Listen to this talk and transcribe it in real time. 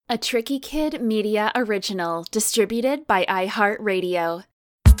A Tricky Kid Media original distributed by iHeartRadio.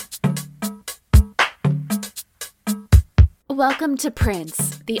 Welcome to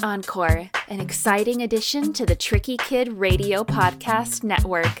Prince, the Encore, an exciting addition to the Tricky Kid Radio Podcast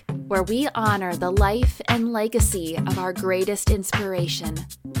Network, where we honor the life and legacy of our greatest inspiration,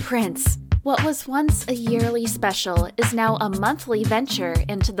 Prince. What was once a yearly special is now a monthly venture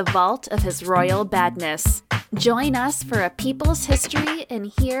into the vault of his royal badness. Join us for a people's history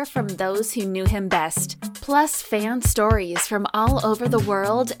and hear from those who knew him best, plus fan stories from all over the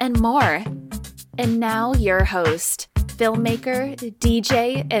world and more. And now your host, filmmaker,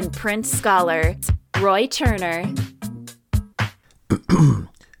 DJ, and Prince scholar, Roy Turner.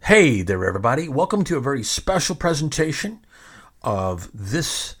 Hey there, everybody. Welcome to a very special presentation of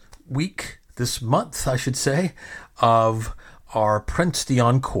this month, I should say, of our Prince the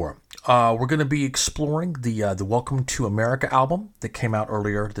Encore. We're going to be exploring the Welcome to America album that came out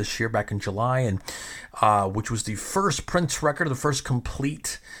earlier this year, back in July, and which was the first Prince record, the first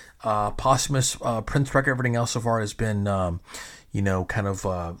complete posthumous Prince record. Everything else so far has been,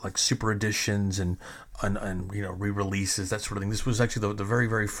 like super editions and re-releases, that sort of thing. This was actually the very,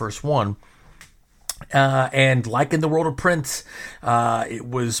 very first one. And like in the world of Prince, it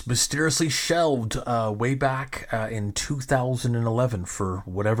was mysteriously shelved way back in 2011 for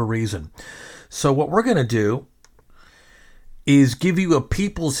whatever reason. So what we're going to do is give you a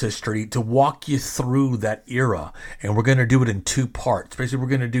people's history to walk you through that era. And we're going to do it in two parts. Basically, we're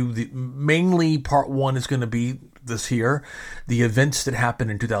going to do mainly part one is going to be this here, the events that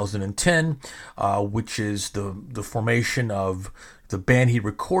happened in 2010, which is the formation of the band he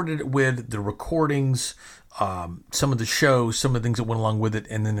recorded it with, the recordings, some of the shows, some of the things that went along with it.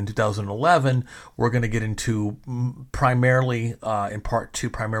 And then in 2011, we're going to get into primarily, in part two,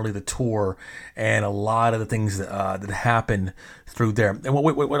 primarily the tour and a lot of the things that happened through there. And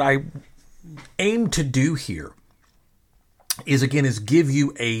what I aim to do here is give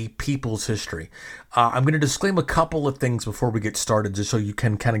you a people's history. I'm going to disclaim a couple of things before we get started, just so you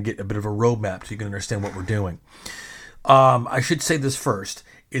can kind of get a bit of a roadmap so you can understand what we're doing. I should say this first,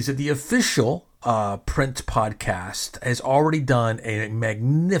 is that the official Prince podcast has already done a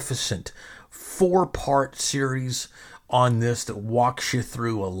magnificent 4-part series on this that walks you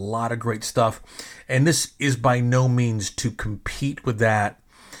through a lot of great stuff. And this is by no means to compete with that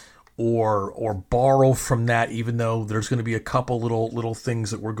or borrow from that, even though there's going to be a couple little things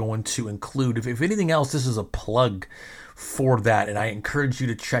that we're going to include. If anything else, this is a plug for that, and I encourage you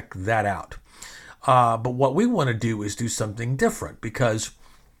to check that out. But what we want to do is do something different, because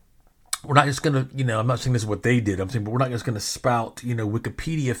we're not just going to, I'm not saying this is what they did. I'm saying, but we're not just going to spout,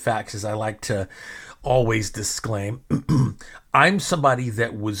 Wikipedia facts, as I like to always disclaim. I'm somebody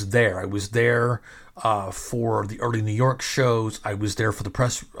that was there. I was there for the early New York shows. I was there for the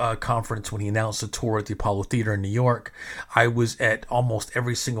press conference when he announced the tour at the Apollo Theater in New York. I was at almost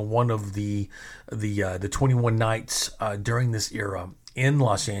every single one of the 21 nights during this era in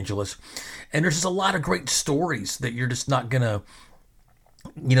Los Angeles. And there's just a lot of great stories that you're just not gonna,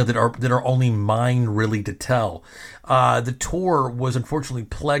 that are only mine really to tell. The tour was unfortunately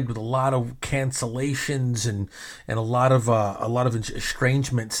plagued with a lot of cancellations and a lot of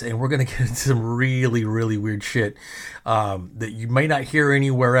estrangements, and we're gonna get into some really, really weird shit that you may not hear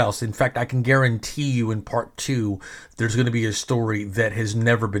anywhere else. In fact, I can guarantee you in part two, there's going to be a story that has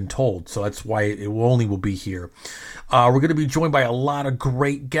never been told. So that's why it will be here. We're going to be joined by a lot of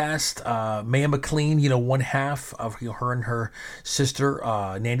great guests. Maya McLean, one half of her and her sister,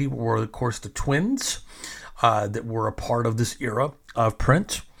 Nandy, were, of course, the twins that were a part of this era of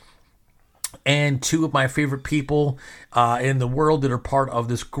Prince. And two of my favorite people in the world that are part of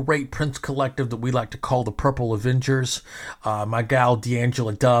this great Prince collective that we like to call the Purple Avengers. My gal,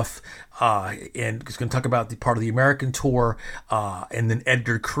 D'Angela Duff, and is going to talk about the part of the American tour. And then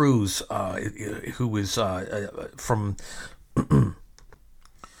Edgar Cruz, who is from...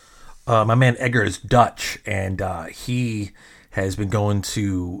 my man Edgar is Dutch, and he has been going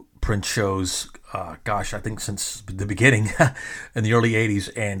to Prince shows, I think since the beginning in the early 80s,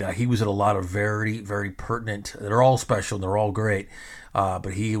 and he was at a lot of very, very pertinent, they're all special and they're all great,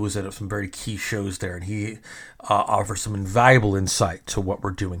 but he was at some very key shows there, and he offers some invaluable insight to what we're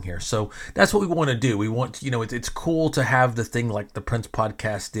doing here. So that's what we want to do. We want, it's cool to have the thing like the Prince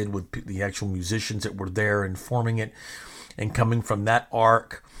podcast did with the actual musicians that were there and forming it and coming from that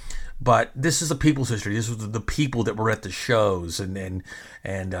arc. But this is a people's history. This was the people that were at the shows and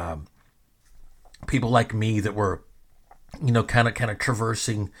people like me that were, kind of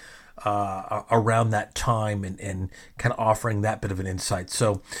traversing around that time and kind of offering that bit of an insight.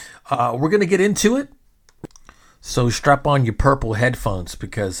 So we're going to get into it. So strap on your purple headphones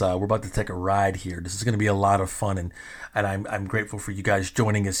because we're about to take a ride here. This is going to be a lot of fun, and I'm grateful for you guys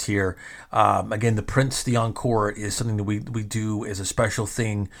joining us here. Again, the Prince, the Encore, is something that we do as a special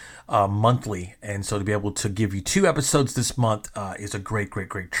thing monthly, and so to be able to give you 2 episodes this month is a great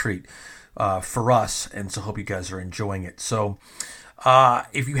treat for us, and so hope you guys are enjoying it. So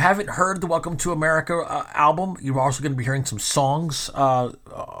if you haven't heard the Welcome to America album, you're also going to be hearing some songs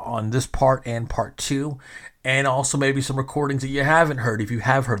on this part and part 2, and also maybe some recordings that you haven't heard if you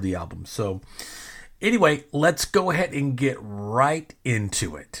have heard the album. So anyway, let's go ahead and get right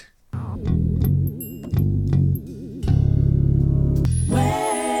into it.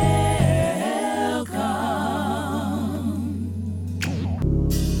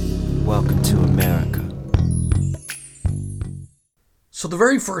 Welcome to America. So the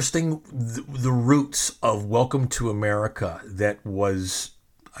very first thing, the roots of Welcome to America that was,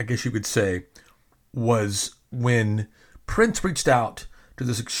 I guess you could say, was when Prince reached out to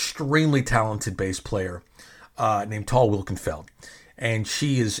this extremely talented bass player named Tal Wilkenfeld. And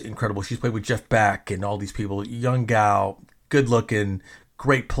she is incredible. She's played with Jeff Beck and all these people. Young gal, good looking,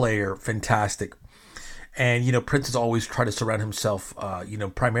 great player, fantastic. And, Prince has always tried to surround himself,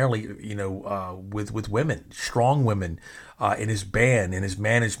 primarily, with women, strong women in his band, in his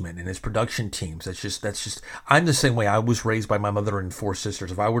management, in his production teams. That's just, I'm the same way. I was raised by my mother and 4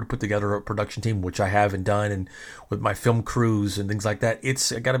 sisters. If I were to put together a production team, which I haven't done, and with my film crews and things like that,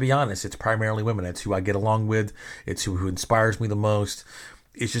 I got to be honest, it's primarily women. That's who I get along with. It's who inspires me the most.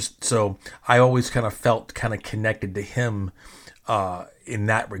 It's just, so I always kind of felt kind of connected to him in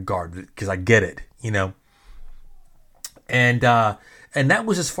that regard, because I get it, And that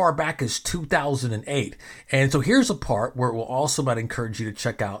was as far back as 2008. And so here's a part where we'll also might encourage you to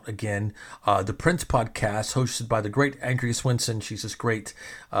check out, again, the Prince podcast, hosted by the great Andrea Swinson. She's this great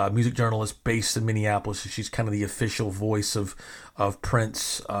music journalist based in Minneapolis. She's kind of the official voice of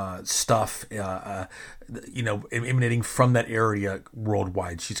Prince stuff, emanating from that area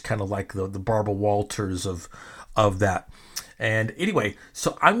worldwide. She's kind of like the Barbara Walters of that. And anyway,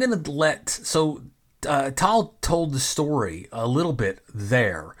 so I'm going to Tal told the story a little bit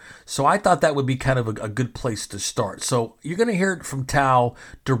there, so I thought that would be kind of a good place to start. So you're going to hear it from Tal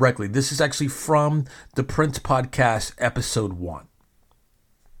directly. This is actually from the Prince podcast, episode 1.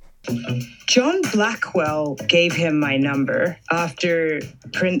 John Blackwell gave him my number after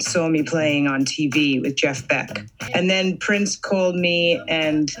Prince saw me playing on TV with Jeff Beck. And then Prince called me,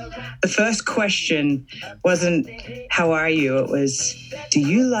 and the first question wasn't, "How are you?" It was, "Do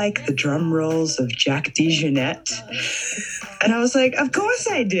you like the drum rolls of Jack DeJohnette?" And I was like, "Of course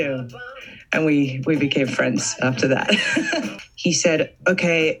I do." And we became friends after that. He said,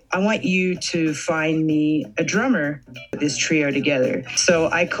 "Okay, I want you to find me a drummer to put this trio together."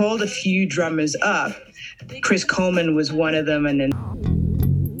 So I called a few drummers up. Chris Coleman was one of them, and then...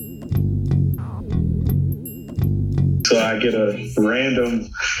 So I get a random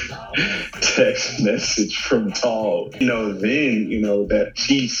text message from Tal, that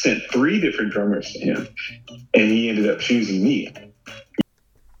she sent 3 different drummers to him, and he ended up choosing me.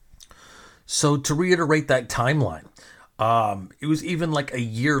 So to reiterate that timeline, it was even like a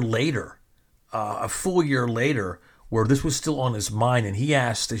year later, a full year later, where this was still on his mind, and he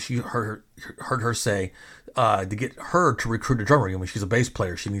asked, as you heard her say, to get her to recruit a drummer. I mean, she's a bass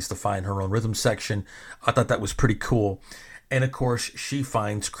player. She needs to find her own rhythm section. I thought that was pretty cool. And of course, she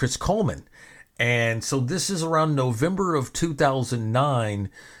finds Chris Coleman. And so this is around November of 2009.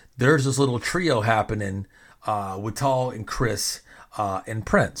 There's this little trio happening with Tal and Chris and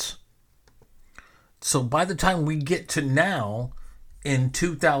Prince. So by the time we get to now in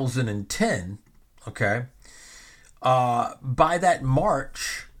 2010, okay, by that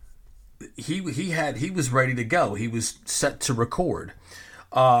March, he was ready to go. He was set to record.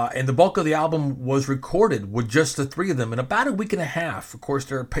 And the bulk of the album was recorded with just the 3 of them in about a week and a half. Of course,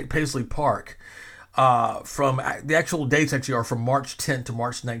 they're at Paisley Park. From the actual dates actually are from March 10th to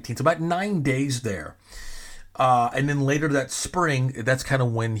March 19th. So about 9 days there. And then later that spring, that's kind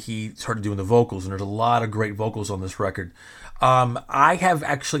of when he started doing the vocals, and there's a lot of great vocals on this record. I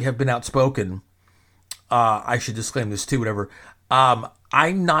have been outspoken. I should disclaim this too, whatever.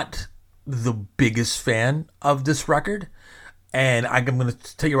 I'm not the biggest fan of this record, and I'm going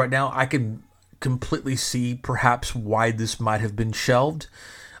to tell you right now, I can completely see perhaps why this might have been shelved.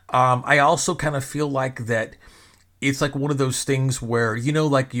 I also kind of feel like that it's like one of those things where,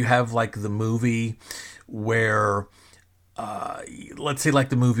 like you have like the movie where, let's say like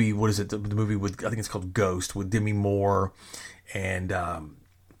the movie, what is it? The movie with, I think it's called Ghost, with Demi Moore and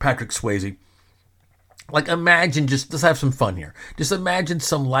Patrick Swayze. Like imagine, let's have some fun here. Just imagine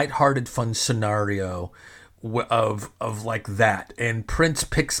some lighthearted fun scenario of like that, and Prince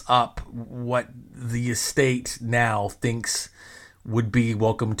picks up what the estate now thinks would be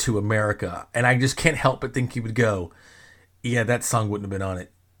Welcome to America, and I just can't help but think he would go, yeah, that song wouldn't have been on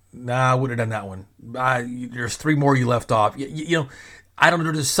it. Nah, I wouldn't have done that one. There's 3 more you left off. You know, I don't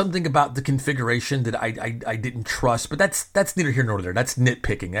know. There's something about the configuration that I didn't trust, but that's neither here nor there. That's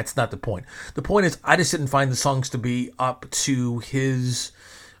nitpicking. That's not the point. The point is, I just didn't find the songs to be up to his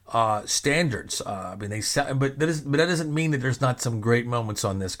standards. I mean, but that doesn't mean that there's not some great moments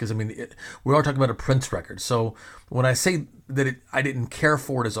on this, because I mean, we are talking about a Prince record. So when I say that I didn't care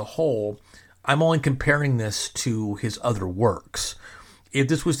for it as a whole, I'm only comparing this to his other works. If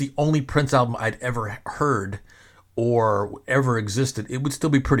this was the only Prince album I'd ever heard or ever existed, it would still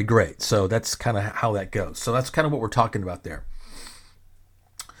be pretty great. So that's kind of how that goes. So that's kind of what we're talking about there.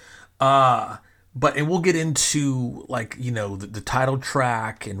 And we'll get into, like, you know, the title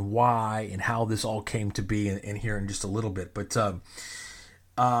track and why and how this all came to be in here in just a little bit. But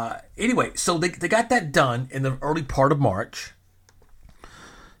anyway, so they got that done in the early part of March.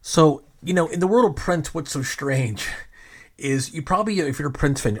 So, you know, in the world of Prince, what's so strange is you probably, if you're a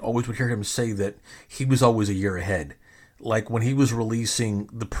Prince fan, you always would hear him say that he was always a year ahead. Like when he was releasing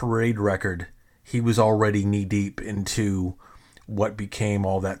the Parade record, he was already knee deep into what became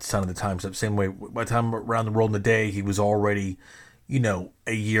all that Sign of the Times Up. Same way, by the time Around the World in a Day, he was already, you know,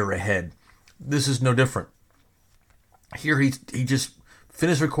 a year ahead. This is no different. Here he just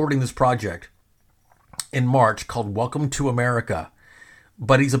finished recording this project in March called Welcome to America,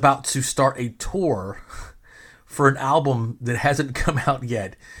 but he's about to start a tour for an album that hasn't come out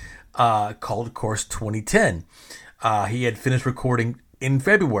yet, called, of course, 2010. He had finished recording in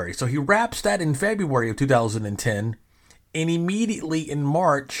February, so he wraps that in February of 2010, and immediately in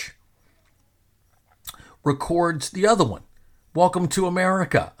March records the other one, Welcome to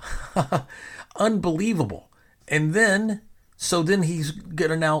America. Unbelievable. And then he's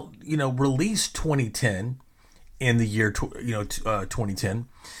gonna now, you know, release 2010 in the year 2010,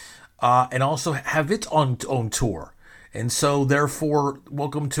 and also have its own tour. And so therefore,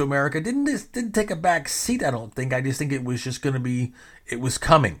 Welcome to America didn't take a back seat, I don't think. I just think it was just going to be, it was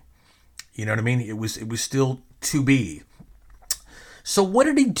coming. You know what I mean? It was still to be. So what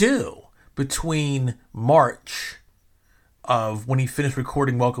did he do between March of when he finished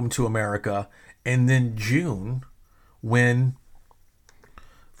recording Welcome to America and then July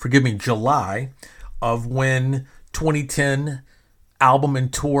of when 2010 album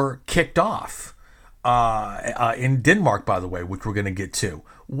and tour kicked off in Denmark, by the way, which we're going to get to?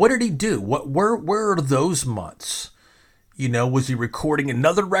 What did he do? Where are those months? You know, was he recording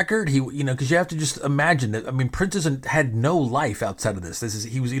another record? Because you have to just imagine that. I mean, Prince had no life outside of this.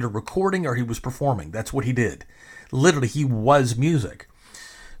 He was either recording or he was performing. That's what he did. Literally, he was music.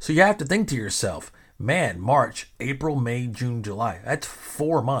 So you have to think to yourself, man, March, April, May, June, July. That's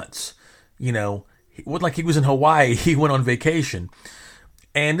 4 months. You know, it wasn't like he was in Hawaii. He went on vacation.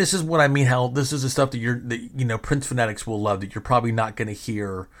 And this is what I mean, how this is the stuff that Prince fanatics will love, that you're probably not going to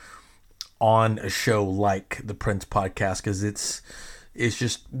hear on a show like the Prince podcast, because it's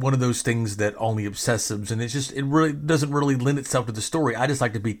just one of those things that only obsessives, and it really doesn't really lend itself to the story. I just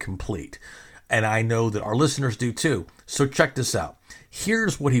like to be complete, and I know that our listeners do too. So check this out.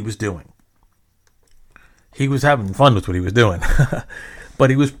 Here's what he was doing. He was having fun with what he was doing, but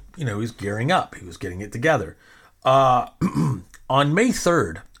he was gearing up. He was getting it together. On May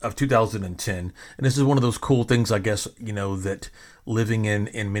 3rd of 2010, and this is one of those cool things, I guess, that living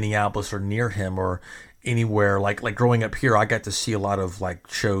in Minneapolis or near him or anywhere, like growing up here, I got to see a lot of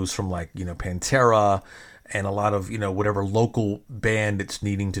like shows from Pantera and a lot of, whatever local band that's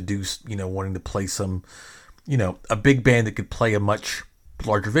needing to do, wanting to play some, a big band that could play a much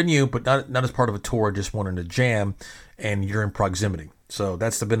larger venue, but not as part of a tour, just wanting to jam, and you're in proximity. So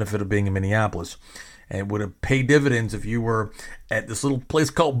that's the benefit of being in Minneapolis. And it would have paid dividends if you were at this little place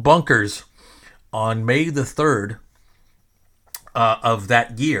called Bunkers on May the 3rd of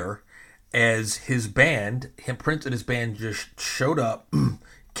that year, as his band, Prince and his band, just showed up,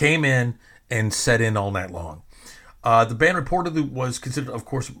 came in, and set in all night long. The band reportedly was considered, of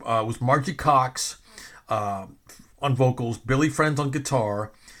course, was Margie Cox on vocals, Billy Friends on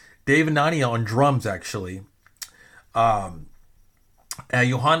guitar, Dave Anania on drums, actually.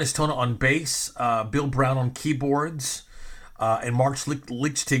 Johannes Tona on bass, Bill Brown on keyboards, and Mark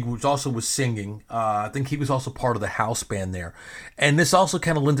Lichtig, which also was singing. I think he was also part of the house band there. And this also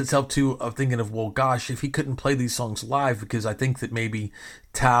kind of lends itself to thinking of, well, gosh, if he couldn't play these songs live, because I think that maybe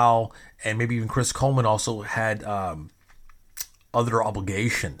Tal and maybe even Chris Coleman also had other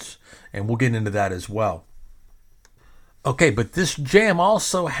obligations. And we'll get into that as well. Okay, but this jam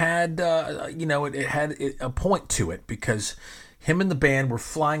also had, it had a point to it because him and the band were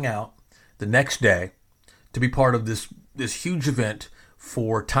flying out the next day to be part of this huge event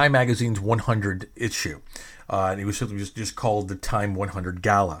for Time Magazine's 100 issue. And it was simply just called the Time 100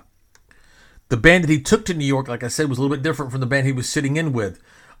 Gala. The band that he took to New York, like I said, was a little bit different from the band he was sitting in with.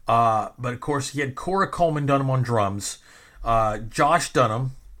 But of course, he had Cora Coleman Dunham on drums, Josh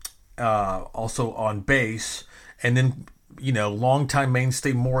Dunham also on bass, and then, longtime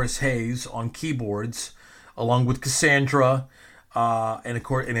mainstay Morris Hayes on keyboards, along with Cassandra, and of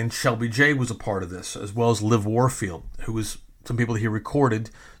course, and then Shelby J was a part of this, as well as Liv Warfield, who was some people that he recorded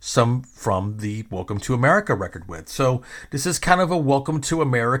some from the Welcome to America record with. So this is kind of a Welcome to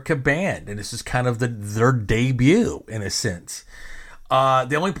America band, and this is kind of their debut in a sense.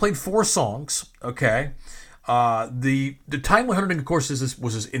 They only played 4 songs. Okay. The Time 100, of course,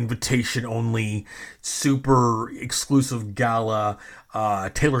 was this invitation only, super exclusive gala.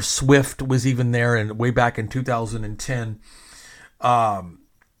 Taylor Swift was even there, and way back in 2010.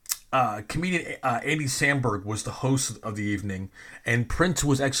 Comedian Andy Samberg was the host of the evening, and Prince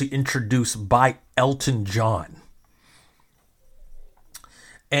was actually introduced by Elton John.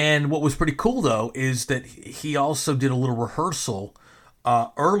 And what was pretty cool, though, is that he also did a little rehearsal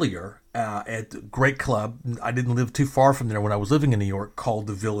earlier at the great club. I didn't live too far from there when I was living in New York, called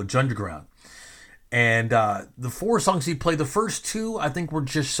the Village Underground. And the 4 songs he played, the first 2, I think were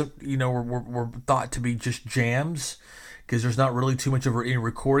just, were thought to be just jams, because there's not really too much of any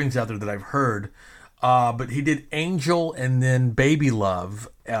recordings out there that I've heard. But he did Angel and then Baby Love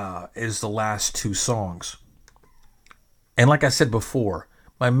as the last 2 songs. And like I said before,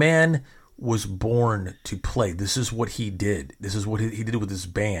 my man was born to play. This is what he did. This is what he did with his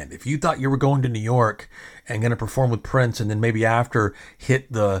band. If you thought you were going to New York and going to perform with Prince and then maybe after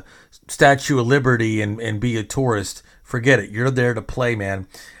hit the Statue of Liberty and be a tourist, forget it. You're there to play, man.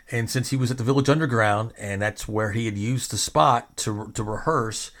 And since he was at the Village Underground, and that's where he had used the spot to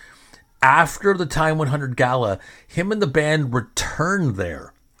rehearse, after the Time 100 Gala, him and the band returned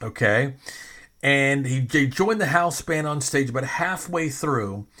there, okay? And he joined the house band on stage about halfway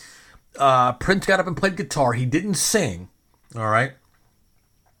through. Prince got up and played guitar. He didn't sing, all right?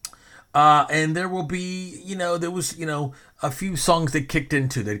 And there will be, there was, a few songs they kicked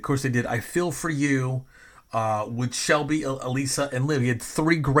into. Of course, they did I Feel For You, with Shelby, Elisa, and Liv. He had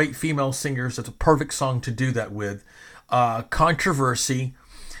 3 great female singers. That's a perfect song to do that with. Controversy.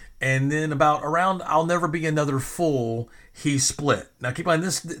 And then around I'll Never Be Another Fool, he split. Now keep in mind,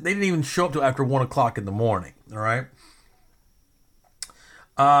 they didn't even show up till after 1 o'clock in the morning. All right.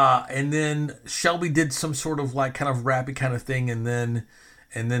 And then Shelby did some sort of like kind of rappy kind of thing, and then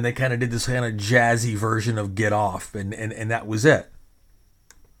they kind of did this kind of jazzy version of Get Off, and that was it.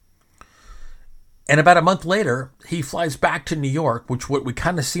 And about a month later, he flies back to New York, which what we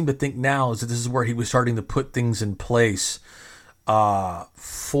kind of seem to think now is that this is where he was starting to put things in place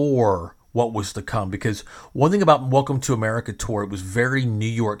for what was to come. Because one thing about Welcome to America tour, it was very New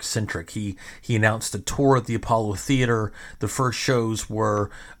York centric. He announced a tour at the Apollo Theater. The first shows were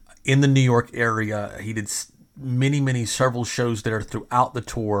in the New York area. He did several shows there throughout the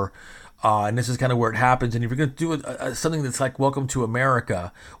tour. And this is kind of where it happens. And if you're going to do something that's like Welcome to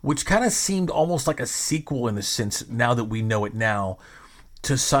America, which kind of seemed almost like a sequel in a sense, now that we know it now,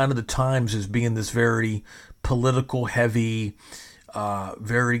 to Sign of the Times as being this very political heavy,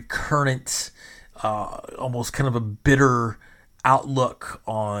 very current, almost kind of a bitter outlook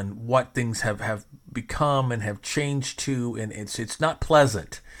on what things have become and have changed to. And it's not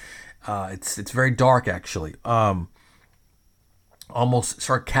pleasant. It's very dark, actually. Almost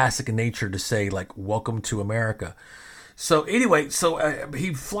sarcastic in nature to say, like, Welcome to America. So anyway,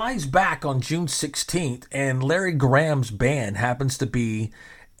 he flies back on June 16th, and Larry Graham's band happens to be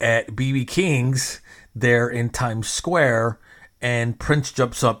at B.B. King's there in Times Square, and Prince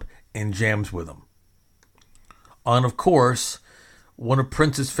jumps up and jams with him. And of course, one of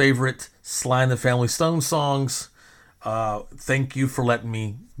Prince's favorite Sly and the Family Stone songs, Thank You for Letting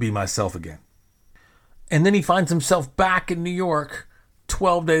Me Be Myself Again. And then he finds himself back in New York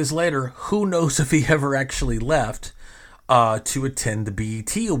 12 days later. Who knows if he ever actually left to attend the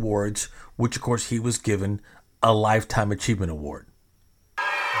BET Awards, which, of course, he was given a Lifetime Achievement Award.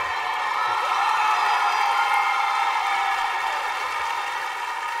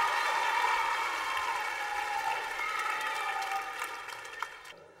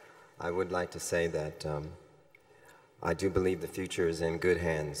 I would like to say that I do believe the future is in good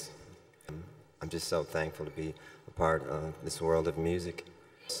hands. I'm just so thankful to be a part of this world of music.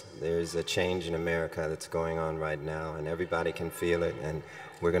 There's a change in America that's going on right now, and everybody can feel it, and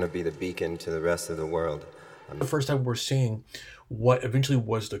we're going to be the beacon to the rest of the world. The first time we're seeing what eventually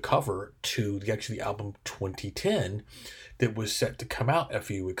was the cover to the album 2010 that was set to come out a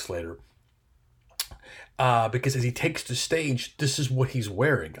few weeks later. Because as he takes the stage, this is what he's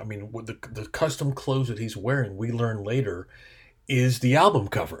wearing. I mean, what the custom clothes that he's wearing, we learn later, is the album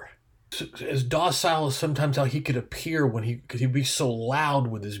cover. As docile as sometimes how he could appear because he'd be so loud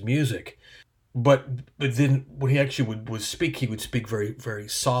with his music. But then when he actually would speak, he would speak very, very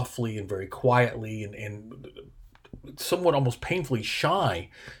softly and very quietly and somewhat almost painfully shy,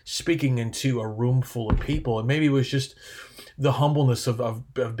 speaking into a room full of people. And maybe it was just the humbleness of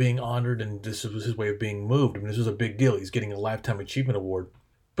being honored, and this was his way of being moved. I mean, this was a big deal. He's getting a Lifetime Achievement Award.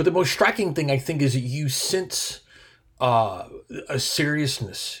 But the most striking thing, I think, is that you sense a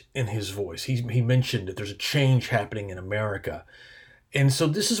seriousness in his voice. He mentioned that there's a change happening in America. And so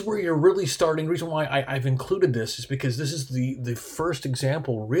this is where you're really starting. The reason why I've included this is because this is the first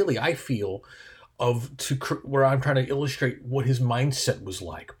example, really, I feel, where I'm trying to illustrate what his mindset was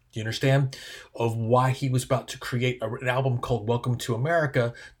like. Do you understand? Of why he was about to create an album called Welcome to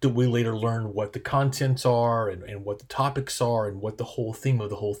America, that we later learn what the contents are and what the topics are and what the whole theme of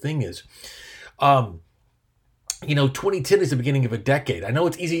the whole thing is. 2010 is the beginning of a decade. I know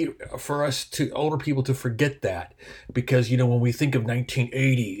it's easy for us older people to forget that because, when we think of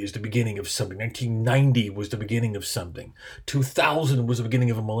 1980 is the beginning of something, 1990 was the beginning of something, 2000 was the beginning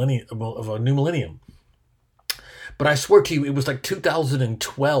of a new millennium. But I swear to you, it was like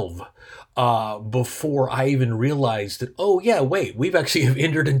 2012 before I even realized that, oh yeah, wait, we've actually have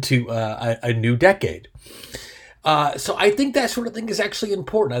entered into a new decade. So I think that sort of thing is actually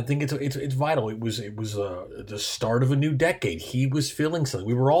important. I think it's vital. It was the start of a new decade. He was feeling something.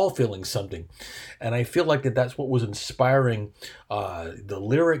 We were all feeling something, and I feel like that's what was inspiring the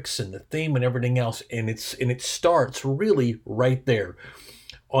lyrics and the theme and everything else. And it starts really right there.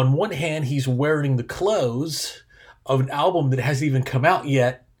 On one hand, he's wearing the clothes of an album that hasn't even come out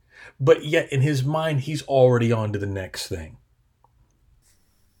yet, but yet in his mind, he's already on to the next thing.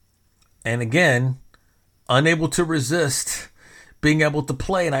 And again, unable to resist being able to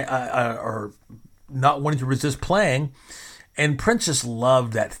play, and or not wanting to resist playing. And Prince just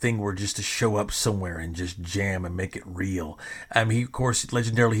loved that thing where just to show up somewhere and just jam and make it real. I mean, of course,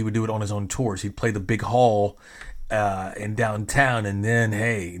 legendarily, he would do it on his own tours. He'd play the big hall in downtown, and then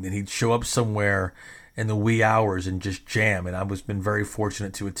he'd show up somewhere in the wee hours and just jam. And I've been very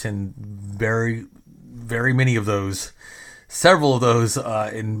fortunate to attend very, very many of those. Several of those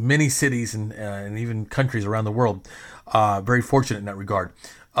in many cities and even countries around the world. Very fortunate in that regard.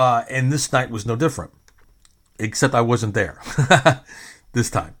 And this night was no different, except I wasn't there this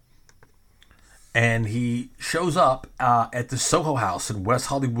time. And he shows up at the Soho House in West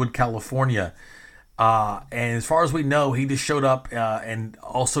Hollywood, California. And as far as we know, he just showed up and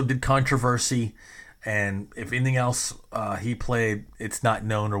also did Controversy. And if anything else he played, it's not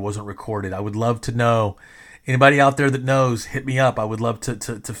known or wasn't recorded. I would love to know. Anybody out there that knows, hit me up. I would love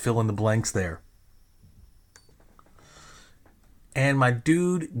to fill in the blanks there. And my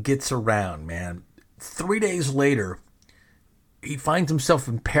dude gets around, man. 3 days later, he finds himself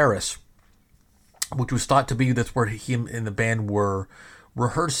in Paris, which was thought to be that's where him and the band were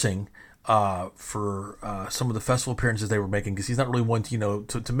rehearsing for some of the festival appearances they were making, because he's not really one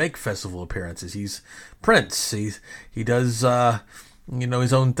to make festival appearances. He's Prince. He does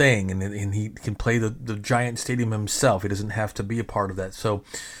his own thing, and he can play the giant stadium himself. He doesn't have to be a part of that. So,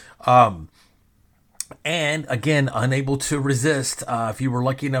 and again, unable to resist. If you were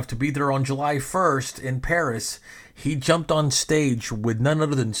lucky enough to be there on July 1st in Paris, he jumped on stage with none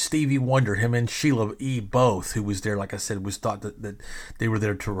other than Stevie Wonder, him and Sheila E. both, who was there. Like I said, it was thought that they were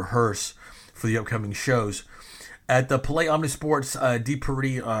there to rehearse for the upcoming shows at the Palais Omnisports de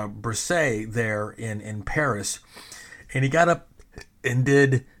Paris Bercy there in Paris. And he got up and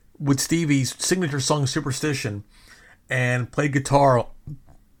did with Stevie's signature song Superstition and played guitar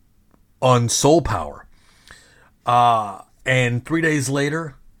on Soul Power. And 3 days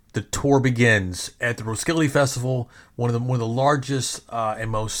later, the tour begins at the Roskilde Festival, one of the largest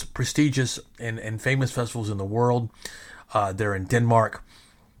and most prestigious and famous festivals in the world. They're in Denmark.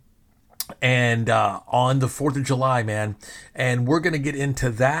 And on the 4th of July, man. And we're going to get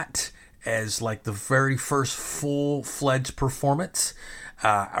into that as like the very first full-fledged performance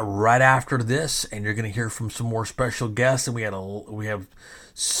right after this, and you're going to hear from some more special guests, and we have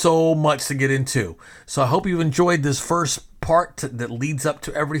so much to get into. So I hope you've enjoyed this first part that leads up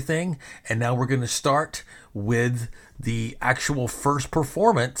to everything, and now we're going to start with the actual first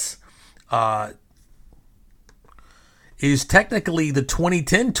performance. Is technically the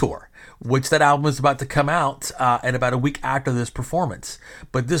 2010 tour. which that album is about to come out at about a week after this performance.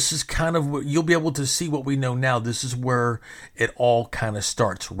 But this is kind of what you'll be able to see what we know now. This is where it all kind of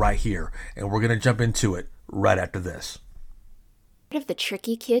starts right here. And we're going to jump into it right after this. Of the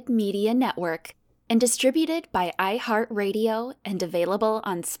Tricky Kid Media Network and distributed by iHeartRadio and available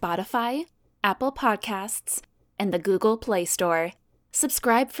on Spotify, Apple Podcasts, and the Google Play Store.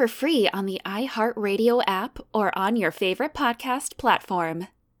 Subscribe for free on the iHeartRadio app or on your favorite podcast platform.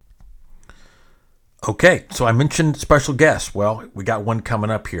 Okay, so I mentioned special guests. Well, we got one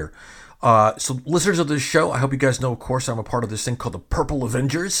coming up here. So listeners of this show, I hope you guys know, of course, I'm a part of this thing called the Purple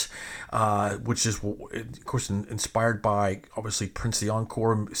Avengers, which is, of course, inspired by, obviously, Prince the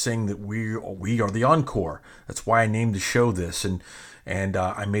Encore saying that we are the Encore. That's why I named the show this. And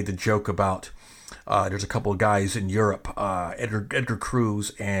I made the joke about there's a couple of guys in Europe, Edgar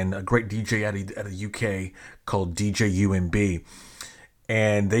Cruz and a great DJ out of the UK called DJ UMB.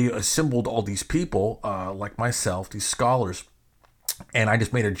 And they assembled all these people, like myself, these scholars. And I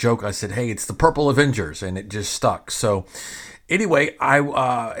just made a joke. I said, hey, it's the Purple Avengers. And it just stuck. So anyway, I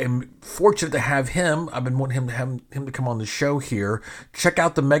am fortunate to have him. I've been wanting him to come on the show here. Check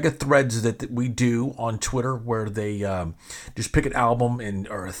out the mega threads that we do on Twitter where they just pick an album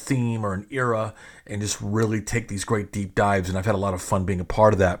or a theme or an era and just really take these great deep dives. And I've had a lot of fun being a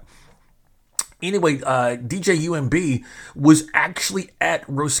part of that. Anyway, DJ UMB was actually at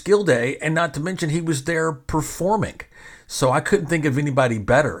Roskilde, and not to mention he was there performing. So I couldn't think of anybody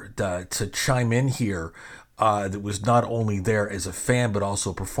better to chime in here that was not only there as a fan, but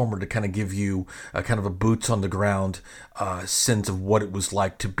also a performer to kind of give you a kind of a boots on the ground sense of what it was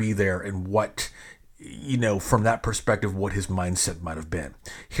like to be there and what, from that perspective, what his mindset might have been.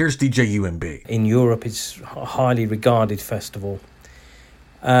 Here's DJ UMB. In Europe, it's a highly regarded festival.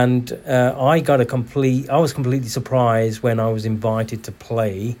 And I was completely surprised when I was invited to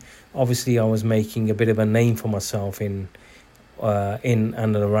play. Obviously, I was making a bit of a name for myself in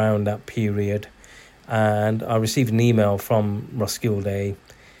and around that period. And I received an email from Roskilde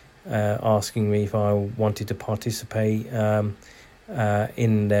asking me if I wanted to participate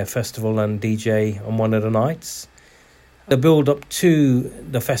in their festival and DJ on one of the nights. The build-up to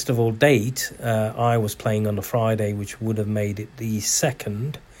the festival date, I was playing on the Friday, which would have made it the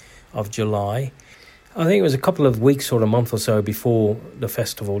 2nd of July. I think it was a couple of weeks or a month or so before the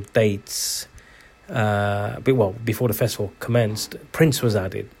festival dates, before the festival commenced, Prince was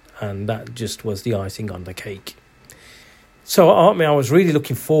added, and that just was the icing on the cake. So I was really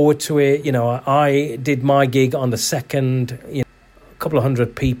looking forward to it. I did my gig on the 2nd, couple of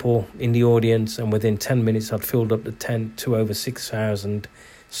hundred people in the audience, and within 10 minutes I'd filled up the tent to over 6,000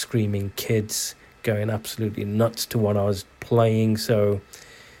 screaming kids going absolutely nuts to what I was playing. So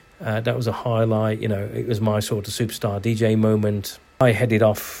that was a highlight. It was my sort of superstar DJ moment. I headed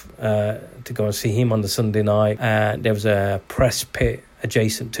off to go and see him on the Sunday night. There was a press pit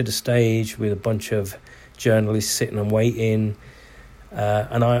adjacent to the stage with a bunch of journalists sitting and waiting,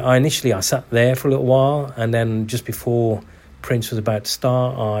 and I initially sat there for a little while, and then just before Prince was about to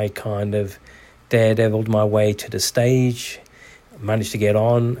start, I kind of daredeviled my way to the stage, managed to get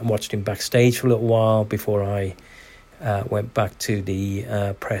on and watched him backstage for a little while before I went back to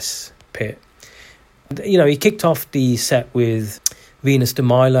the press pit. He kicked off the set with Venus de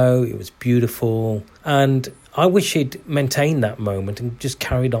Milo. It was beautiful, and I wish he'd maintained that moment and just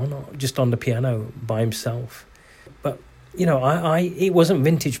carried on just on the piano by himself. But it wasn't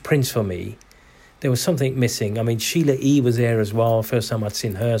vintage Prince for me. There was something missing. I mean, Sheila E. was there as well. First time I'd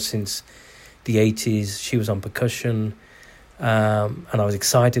seen her since the 80s. She was on percussion, and I was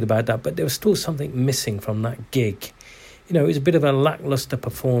excited about that. But there was still something missing from that gig. It was a bit of a lackluster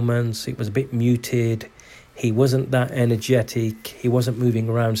performance. It was a bit muted. He wasn't that energetic. He wasn't moving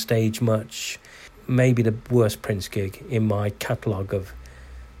around stage much. Maybe the worst Prince gig in my catalogue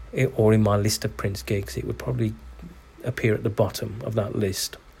or in my list of Prince gigs. It would probably appear at the bottom of that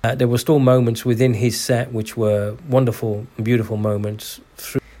list. There were still moments within his set which were wonderful and beautiful moments.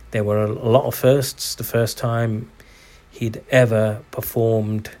 There were a lot of firsts. The first time he'd ever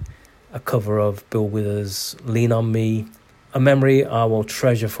performed a cover of Bill Withers' Lean On Me, a memory I will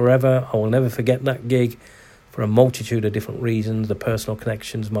treasure forever. I will never forget that gig for a multitude of different reasons, the personal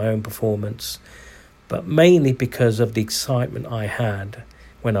connections, my own performance, but mainly because of the excitement I had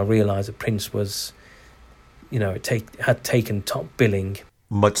when I realised that Prince was, had taken top billing.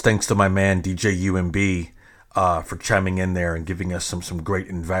 Much thanks to my man, DJ UMB, for chiming in there and giving us some great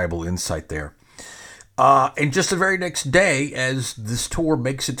and valuable insight there. And just the very next day, as this tour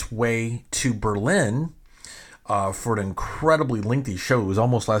makes its way to Berlin for an incredibly lengthy show, it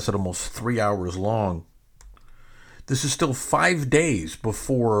was lasted almost 3 hours long. This is still 5 days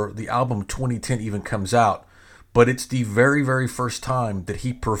before the album 2010 even comes out, but it's the very, very first time that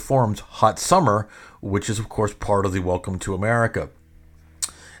he performs Hot Summer, which is, of course, part of the Welcome to America.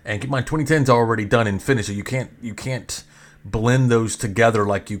 And keep in mind, 2010's already done and finished, so you can't blend those together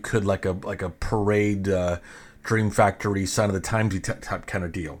like you could like a parade, Dream Factory, Sign of the Times type kind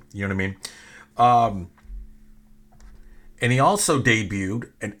of deal. You know what I mean? And he also debuted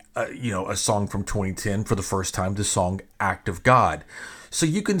a song from 2010 for the first time, the song Act of God. So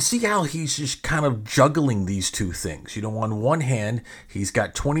you can see how he's just kind of juggling these two things. On one hand, he's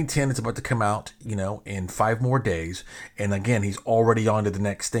got 2010, it's about to come out, in 5 more days. And again, he's already on to the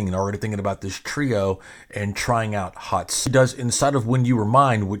next thing and already thinking about this trio and trying out Hot. He does Inside of When You Were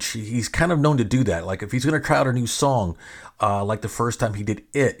Mine, which he's kind of known to do that. Like if he's going to try out a new song, like the first time he did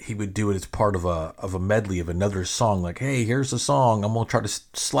It, he would do it as part of a medley of another song. Like, hey, here's the song. I'm going to try to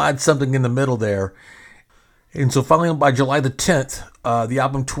slide something in the middle there. And so finally, by July the 10th, the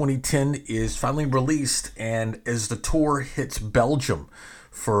album 2010 is finally released. And as the tour hits Belgium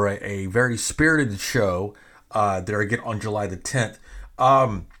for a very spirited show there again on July the 10th,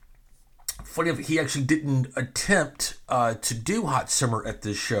 funny enough, he actually didn't attempt to do Hot Summer at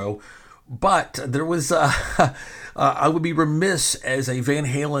this show. But there was, I would be remiss as a Van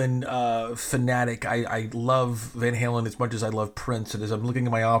Halen fanatic. I love Van Halen as much as I love Prince. And as I'm looking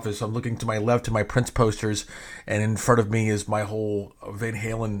in my office, I'm looking to my left to my Prince posters. And in front of me is my whole Van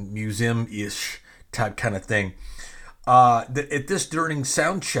Halen museum-ish type kind of thing. At this during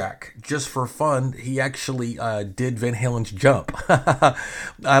sound check, just for fun, he actually did Van Halen's Jump. I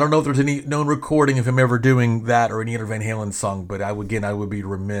don't know if there's any known recording of him ever doing that or any other Van Halen song, but I would be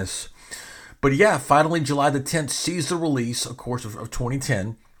remiss. But yeah, finally, July the 10th sees the release, of course, of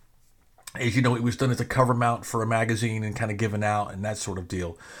 2010. As you know, it was done as a cover mount for a magazine and kind of given out and that sort of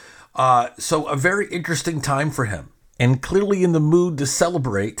deal. So a very interesting time for him. And clearly in the mood to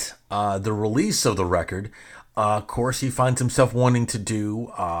celebrate the release of the record, of course, he finds himself wanting to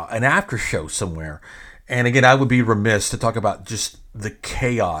do an after show somewhere. And again, I would be remiss to talk about just the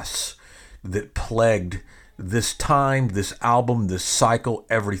chaos that plagued this time, this album, this cycle,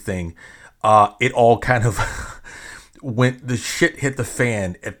 everything. It all kind of the shit hit the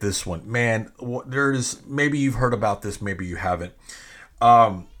fan at this one. Man, maybe you've heard about this, maybe you haven't.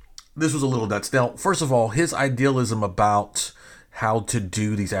 This was a little nuts. Now, first of all, his idealism about how to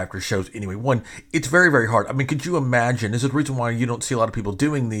do these after shows. Anyway, one, it's very, very hard. I mean, could you imagine? This is the reason why you don't see a lot of people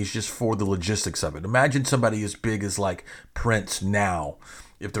doing these, just for the logistics of it. Imagine somebody as big as like Prince now,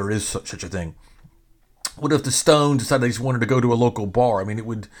 if there is such a thing. What if the Stones decided they just wanted to go to a local bar? I mean,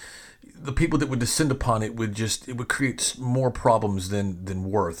 the people that would descend upon it would create more problems than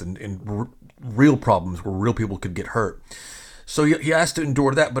worth, and real problems where real people could get hurt. So he has to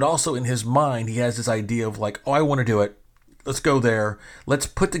endure that, but also in his mind, he has this idea of like, oh, I want to do it. Let's go there. Let's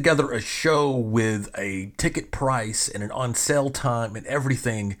put together a show with a ticket price and an on sale time and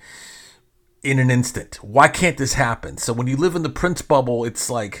everything in an instant. Why can't this happen? So when you live in the Prince bubble, it's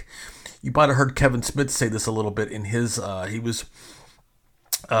like, you might have heard Kevin Smith say this a little bit in his, when he was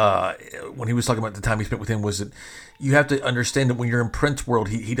talking about the time he spent with him, was that you have to understand that when you're in Prince world,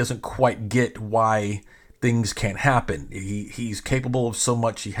 he doesn't quite get why things can't happen. He's capable of so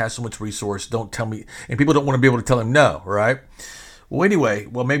much. He has so much resource. Don't tell me. And people don't want to be able to tell him no, right? Well, anyway,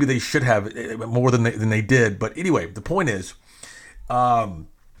 maybe they should have more than they did. But anyway, the point is, they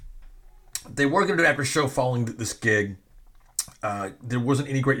were going to do after show following this gig. There wasn't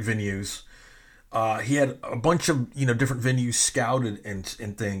any great venues. He had a bunch of different venues scouted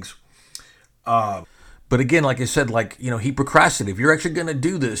and things. But again, like I said, he procrastinated. If you're actually going to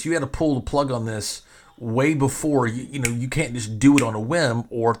do this, you had to pull the plug on this way before. You can't just do it on a whim,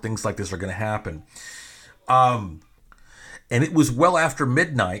 or things like this are going to happen. And it was well after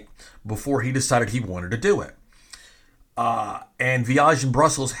midnight before he decided he wanted to do it. And Viage in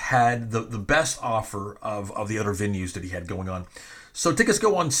Brussels had the best offer of the other venues that he had going on. So tickets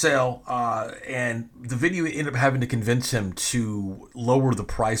go on sale, and the venue ended up having to convince him to lower the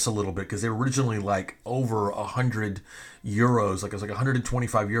price a little bit, because they were originally like over 100 euros, like it was like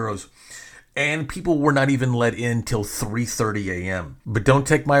 125 euros. And people were not even let in till 3:30 a.m. But don't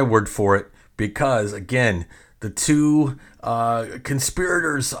take my word for it, because again, the two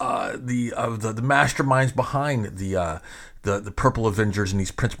conspirators, the masterminds behind the Purple Avengers and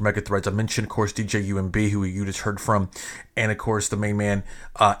these Prince Megathreads. I mentioned, of course, DJ UMB, who you just heard from, and of course the main man,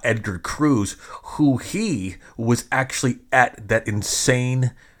 Edgar Cruz, who he was actually at that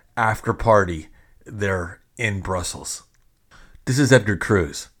insane after party there in Brussels. This is Edgar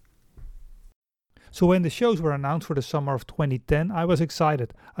Cruz. So when the shows were announced for the summer of 2010, I was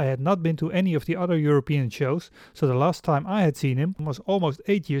excited. I had not been to any of the other European shows, so the last time I had seen him was almost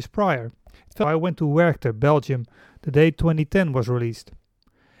 8 years prior. I went to Werchter, Belgium, the day 2010 was released.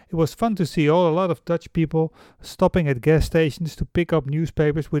 It was fun to see a lot of Dutch people stopping at gas stations to pick up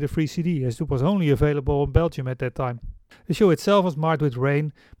newspapers with a free CD, as it was only available in Belgium at that time. The show itself was marred with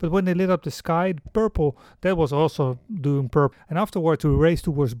rain, but when they lit up the sky, purple, that was also doing purple. And afterwards we raced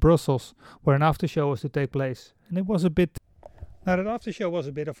towards Brussels, where an after show was to take place. And it was a bit... Now that after show was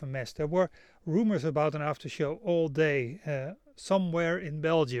a bit of a mess. There were rumors about an after show all day, somewhere in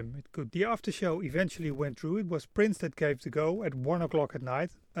Belgium. The after show eventually went through. It was Prince that gave the go at 1 o'clock at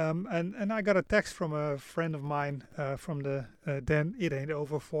night. And I got a text from a friend of mine from the Then It Ain't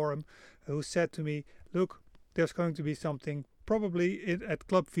Over forum, who said to me, look, there's going to be something probably at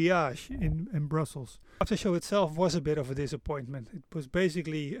Club Viage in Brussels. The after show itself was a bit of a disappointment. It was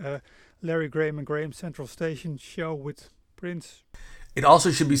basically Larry Graham and Graham Central Station show with Prince. It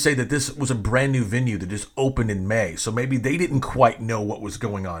also should be said that this was a brand new venue that just opened in May, so maybe they didn't quite know what was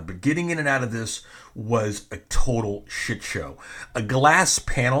going on. But getting in and out of this was a total shit show. A glass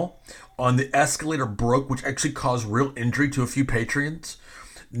panel on the escalator broke, which actually caused real injury to a few patrons.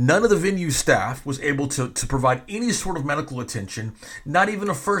 None of the venue staff was able to provide any sort of medical attention. Not even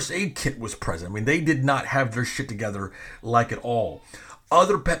a first aid kit was present. I mean, they did not have their shit together like at all.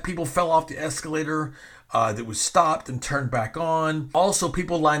 Other people fell off the escalator that was stopped and turned back on. Also,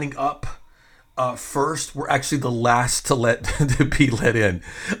 people lining up first were actually the last to be let in.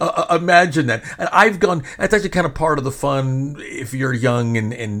 Imagine that. And I've gone. That's actually kind of part of the fun if you're young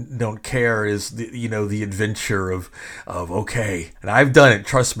and don't care, is the adventure of okay. And I've done it.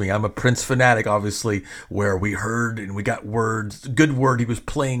 Trust me, I'm a Prince fanatic. Obviously, where we heard and we got good word he was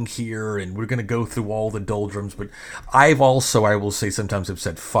playing here, and we're gonna go through all the doldrums. But I've also, I will say, sometimes have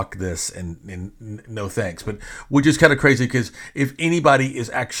said fuck this and no thanks. But which is kind of crazy, because if anybody is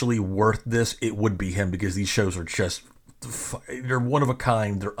actually worth this, it would be him, because these shows are just, they're one of a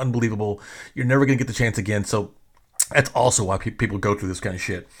kind. They're unbelievable. You're never going to get the chance again. So that's also why people go through this kind of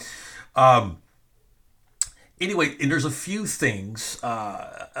shit. Anyway, and there's a few things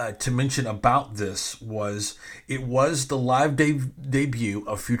to mention about this. It was the live debut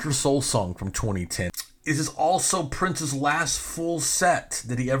of Future Soul Song from 2010. This is also Prince's last full set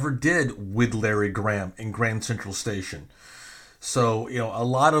that he ever did with Larry Graham in Grand Central Station. So, a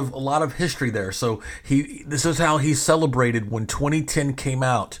lot of history there. So this is how he celebrated when 2010 came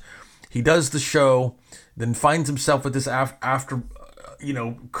out. He does the show, then finds himself at this after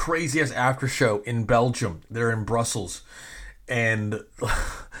crazy ass after show in Belgium. They're in Brussels, and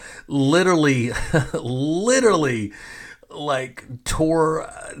literally like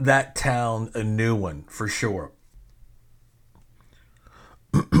tore that town a new one for sure.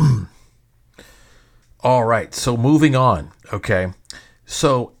 All right, so moving on, okay?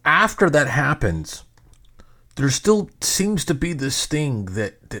 So after that happens, there still seems to be this thing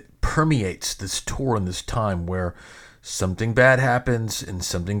that permeates this tour and this time, where something bad happens and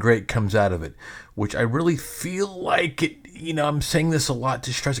something great comes out of it, which I really feel like it, I'm saying this a lot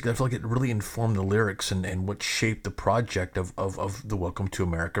to stress it, because I feel like it really informed the lyrics and what shaped the project of the Welcome to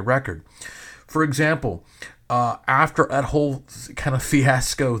America record. For example, after that whole kind of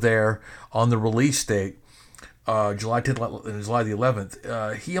fiasco there on the release date, July the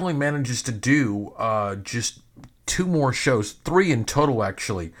 11th, he only manages to do just 2 more shows, 3 in total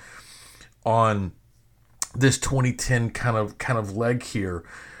actually, on this 2010 kind of leg here.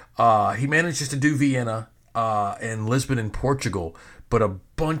 He manages to do Vienna and Lisbon and Portugal, but a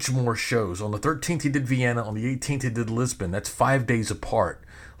bunch more shows. On the 13th he did Vienna, on the 18th he did Lisbon. That's 5 days apart.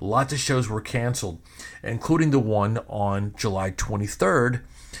 Lots of shows were canceled, including the one on July 23rd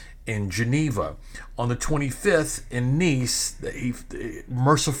in Geneva. On the 25th in Nice,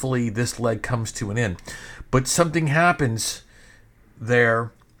 mercifully this leg comes to an end. But something happens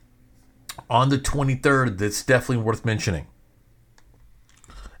there on the 23rd that's definitely worth mentioning.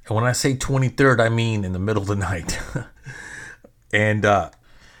 And when I say 23rd, I mean in the middle of the night. And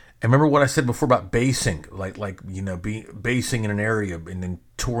remember what I said before about basing, basing in an area and then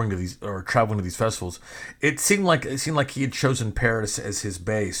touring to these or traveling to these festivals. It seemed like he had chosen Paris as his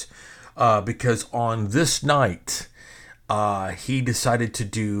base, because on this night he decided to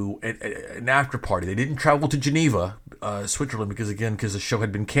do an after party. They didn't travel to Geneva, Switzerland, because the show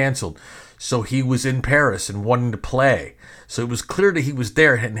had been canceled. So he was in Paris and wanting to play. So it was clear that he was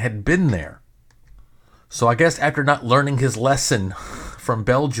there and had been there. So I guess after not learning his lesson from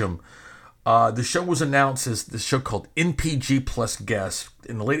Belgium, the show was announced as this show called NPG Plus Guest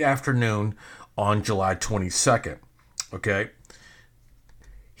in the late afternoon on July 22nd. Okay.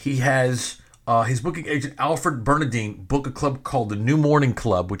 He has his booking agent, Alfred Bernardine, booked a club called the New Morning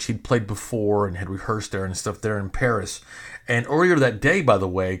Club, which he'd played before and had rehearsed there and stuff there in Paris. And earlier that day, by the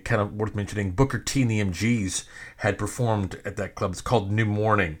way, kind of worth mentioning, Booker T and the MGs had performed at that club. It's called New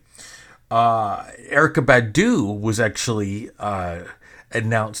Morning. Erykah Badu was actually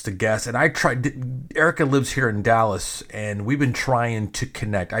announced a guest, and I tried. Erykah lives here in Dallas, and we've been trying to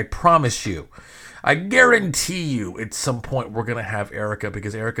connect. I promise you, I guarantee you, at some point we're gonna have Erykah,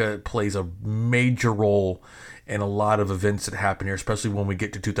 because Erykah plays a major role in a lot of events that happen here, especially when we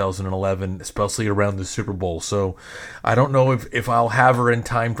get to 2011, especially around the Super Bowl. So I don't know if I'll have her in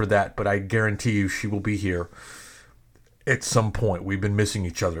time for that, but I guarantee you she will be here at some point. We've been missing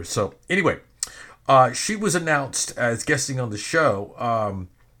each other. So anyway, she was announced as guesting on the show,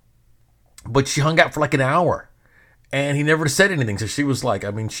 but she hung out for like an hour, and he never said anything. So she was like,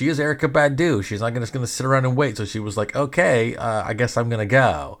 I mean, she is Erykah Badu. She's not just going to sit around and wait. So she was like, okay, I guess I'm going to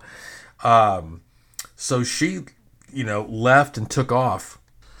go. So she, left and took off.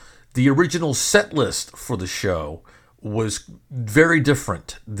 The original set list for the show was very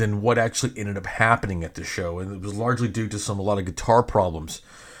different than what actually ended up happening at the show, and it was largely due to a lot of guitar problems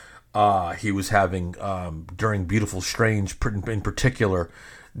he was having during Beautiful Strange, in particular,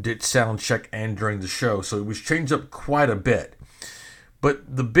 did sound check and during the show. So it was changed up quite a bit.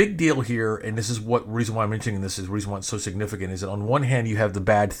 But the big deal here, and this is reason why I'm mentioning this, is the reason why it's so significant, is that on one hand you have the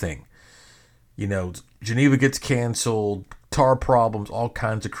bad thing. Geneva gets canceled, guitar problems, all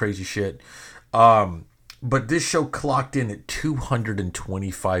kinds of crazy shit. But this show clocked in at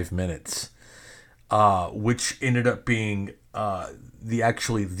 225 minutes, which ended up being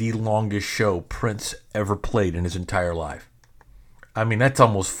the longest show Prince ever played in his entire life. I mean, that's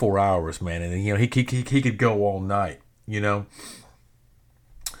almost 4 hours, man. And he could go all night,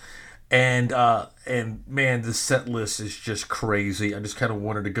 And man, the set list is just crazy. I just kind of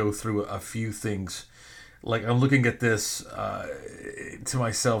wanted to go through a few things. Like, I'm looking at this to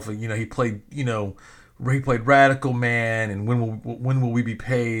myself, he played, he played Radical Man and When Will We Be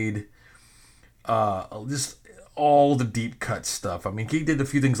Paid? Just all the deep cut stuff. I mean, he did a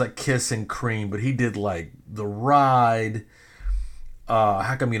few things like Kiss and Cream, but he did like The Ride,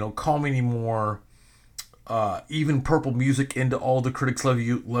 How Come You Don't Call Me Anymore, even Purple Music, Into All the Critics Love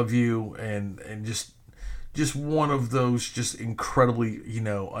You, and just one of those just incredibly,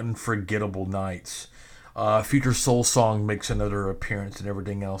 unforgettable nights. Future Soul Song makes another appearance and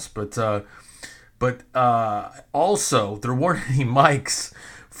everything else, but also there weren't any mics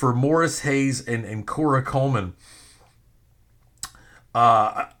for Morris Hayes and Cora Coleman.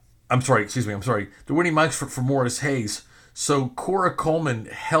 I'm sorry. There weren't any mics for Morris Hayes. So Cora Coleman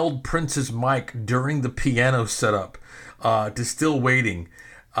held Prince's mic during the piano setup to Still Waiting.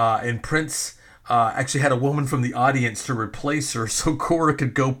 And Prince actually had a woman from the audience to replace her so Cora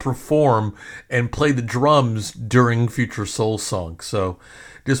could go perform and play the drums during Future Soul Song. So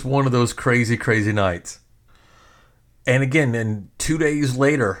just one of those crazy, crazy nights. And again, then 2 days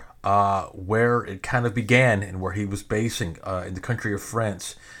later, where it kind of began and where he was basing in the country of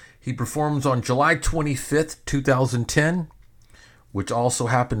France, he performs on July 25th, 2010, which also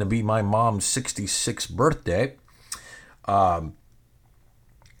happened to be my mom's 66th birthday. And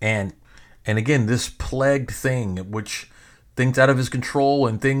again, this plagued thing, which things out of his control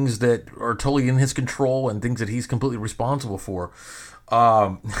and things that are totally in his control and things that he's completely responsible for,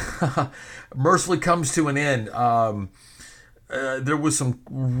 mercifully comes to an end. There was some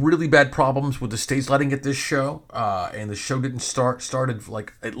really bad problems with the stage lighting at this show, and the show didn't started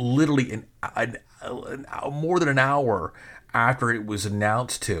like literally more than an hour after it was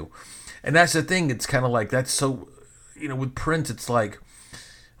announced to. And that's the thing, it's kind of like, that's so, with Prince, it's like,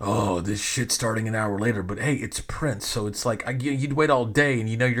 oh, this shit's starting an hour later, but hey, it's Prince, so it's like, you'd wait all day and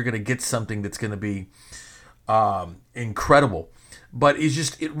you're going to get something that's going to be incredible. But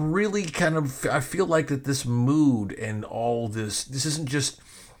it really kind of, I feel like that this mood and all this isn't just,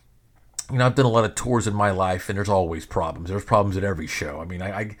 I've done a lot of tours in my life and there's always problems. There's problems at every show. I mean,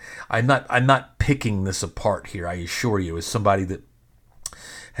 I'm not picking this apart here, I assure you, as somebody that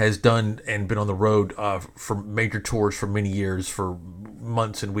has done and been on the road for major tours for many years, for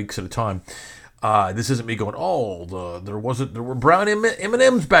months and weeks at a time. This isn't me going, there were brown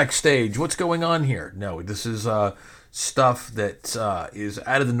M&Ms backstage. What's going on here? No, this is stuff that is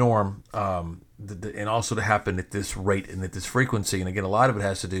out of the norm, and also to happen at this rate and at this frequency. And again, a lot of it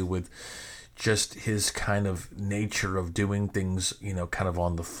has to do with just his kind of nature of doing things, kind of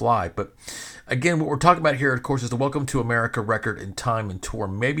on the fly. But again, what we're talking about here, of course, is the Welcome to America record and time and tour.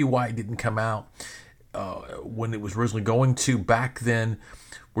 Maybe why it didn't come out when it was originally going to back then.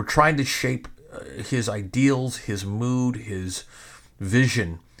 We're trying to shape his ideals, his mood, his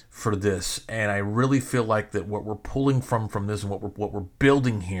vision for this, and I really feel like that what we're pulling from this and what we're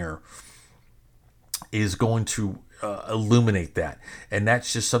building here is going to illuminate that. And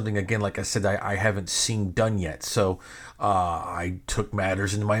that's just something, again, like I said, I haven't seen done yet. So I took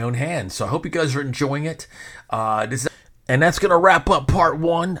matters into my own hands. So I hope you guys are enjoying it. And that's going to wrap up part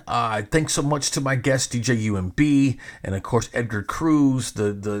one. Thanks so much to my guest, DJ UMB, and of course, Edgar Cruz,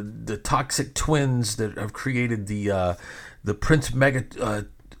 the Toxic Twins that have created the Prince Mega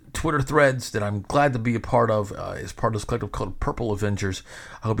Twitter threads that I'm glad to be a part of as part of this collective called Purple Avengers.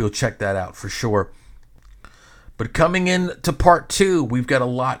 I hope you'll check that out for sure. But coming in to part two, we've got a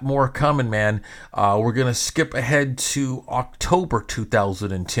lot more coming, man. We're going to skip ahead to October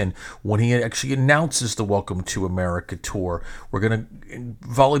 2010 when he actually announces the Welcome to America tour. We're going to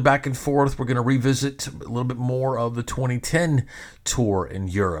volley back and forth. We're going to revisit a little bit more of the 2010 tour in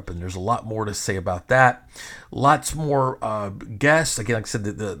Europe, and there's a lot more to say about that. Lots more guests. Again, like I said,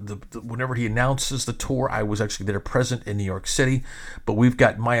 whenever he announces the tour, I was actually there present in New York City. But we've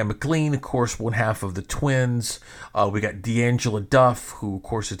got Maya McLean, of course, one half of the Twins. We got D'Angela Duff, who, of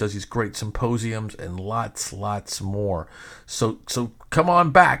course, does these great symposiums, and lots more. So come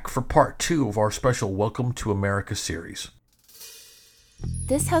on back for part two of our special Welcome to America series.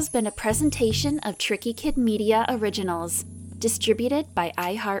 This has been a presentation of Tricky Kid Media Originals, distributed by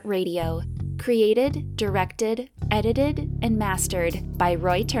iHeartRadio. Created, directed, edited, and mastered by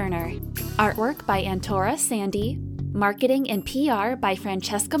Roy Turner. Artwork by Antora Sandy. Marketing and PR by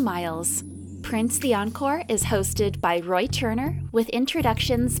Francesca Miles. Prince the Encore is hosted by Roy Turner with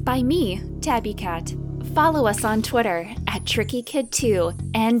introductions by me, Tabby Cat. Follow us on Twitter at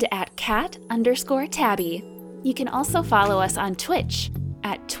TrickyKid2 and at cat_Tabby. You can also follow us on Twitch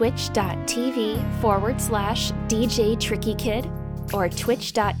at twitch.tv/DJ TrickyKid or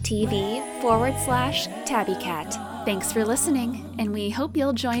twitch.tv/TabbyCat. Thanks for listening, and we hope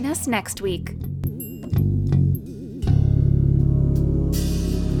you'll join us next week.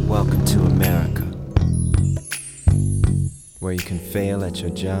 Welcome to America, where you can fail at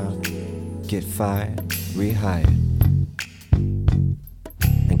your job, get fired, rehired,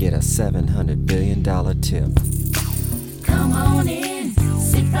 and get a $700 billion tip. Come on in,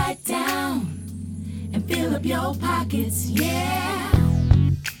 sit right down, and fill up your pockets, yeah.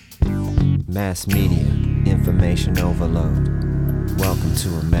 Mass media, information overload. Welcome to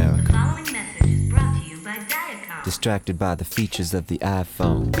America. Following message is brought to you by Diacom. Distracted by the features of the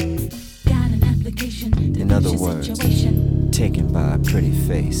iPhone. Got an application to In other fix your words, situation. taken by a pretty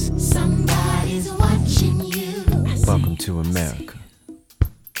face. Somebody's watching you. Welcome to America.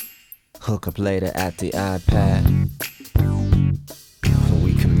 Hook up later at the iPad, or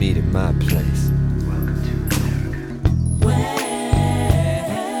we can meet at my place.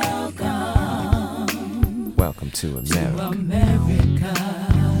 Welcome to America. Welcome to America.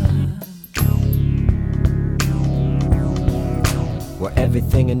 Where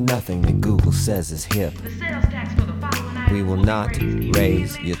everything and nothing that Google says is hip. We will not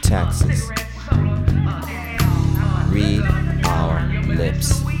raise your taxes. Read our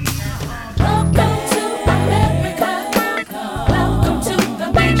lips. Welcome to America. Welcome to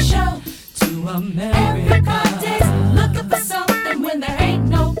the big show. To America. Everybody's looking for something when there ain't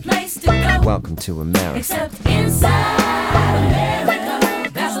no place to go. Welcome to America. Except inside America.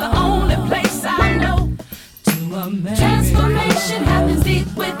 That's the only place I know. To America. Transformation happens deep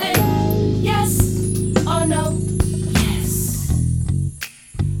within. Yes or no? Yes.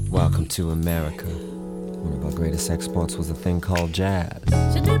 Welcome to America. One of our greatest exports was a thing called jazz.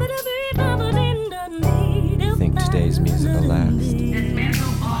 Think today's music will last.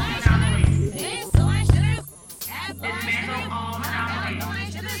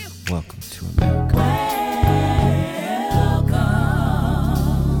 Welcome to America.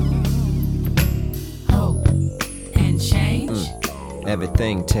 Hope and change.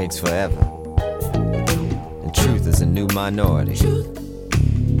 Everything takes forever. And truth is a new minority.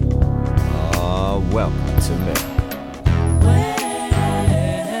 Oh, welcome to America.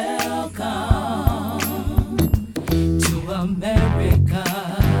 America.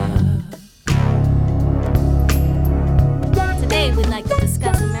 Today we'd like to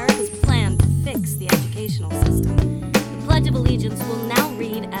discuss America's plan to fix the educational system. The Pledge of Allegiance will now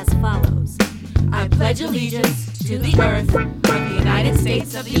read as follows. I pledge allegiance to the earth of the United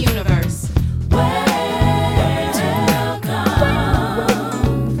States of the universe. Welcome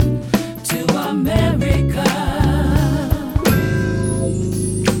to America.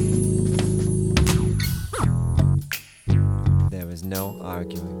 There is no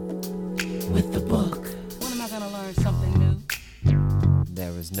arguing with the book. When am I going to learn something new?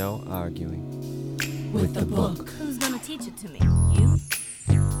 There is no arguing with the book. Who's gonna teach it to me? You?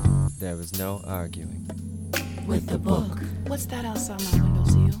 There was no arguing. with the book. What's that outside my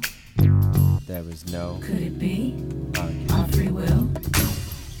windowsill? There was no Could it be arguing. our free will?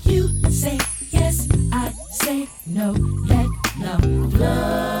 You say yes, I say no. Let love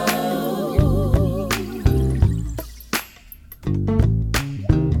flow.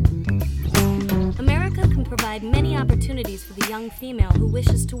 America can provide many opportunities for the young female who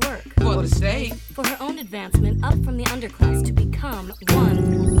wishes to work. For the state. For her own advancement up from the underclass to become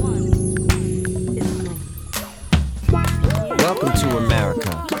one. Welcome to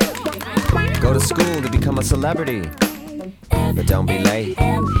America. Go to school to become a celebrity. But don't be late.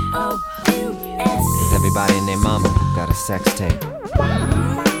 Cause everybody and their mama got a sex tape.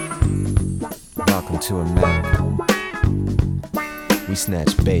 Welcome to America. We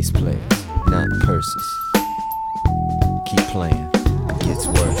snatch bass players, not purses. Keep playing, it gets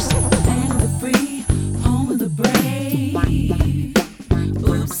worse.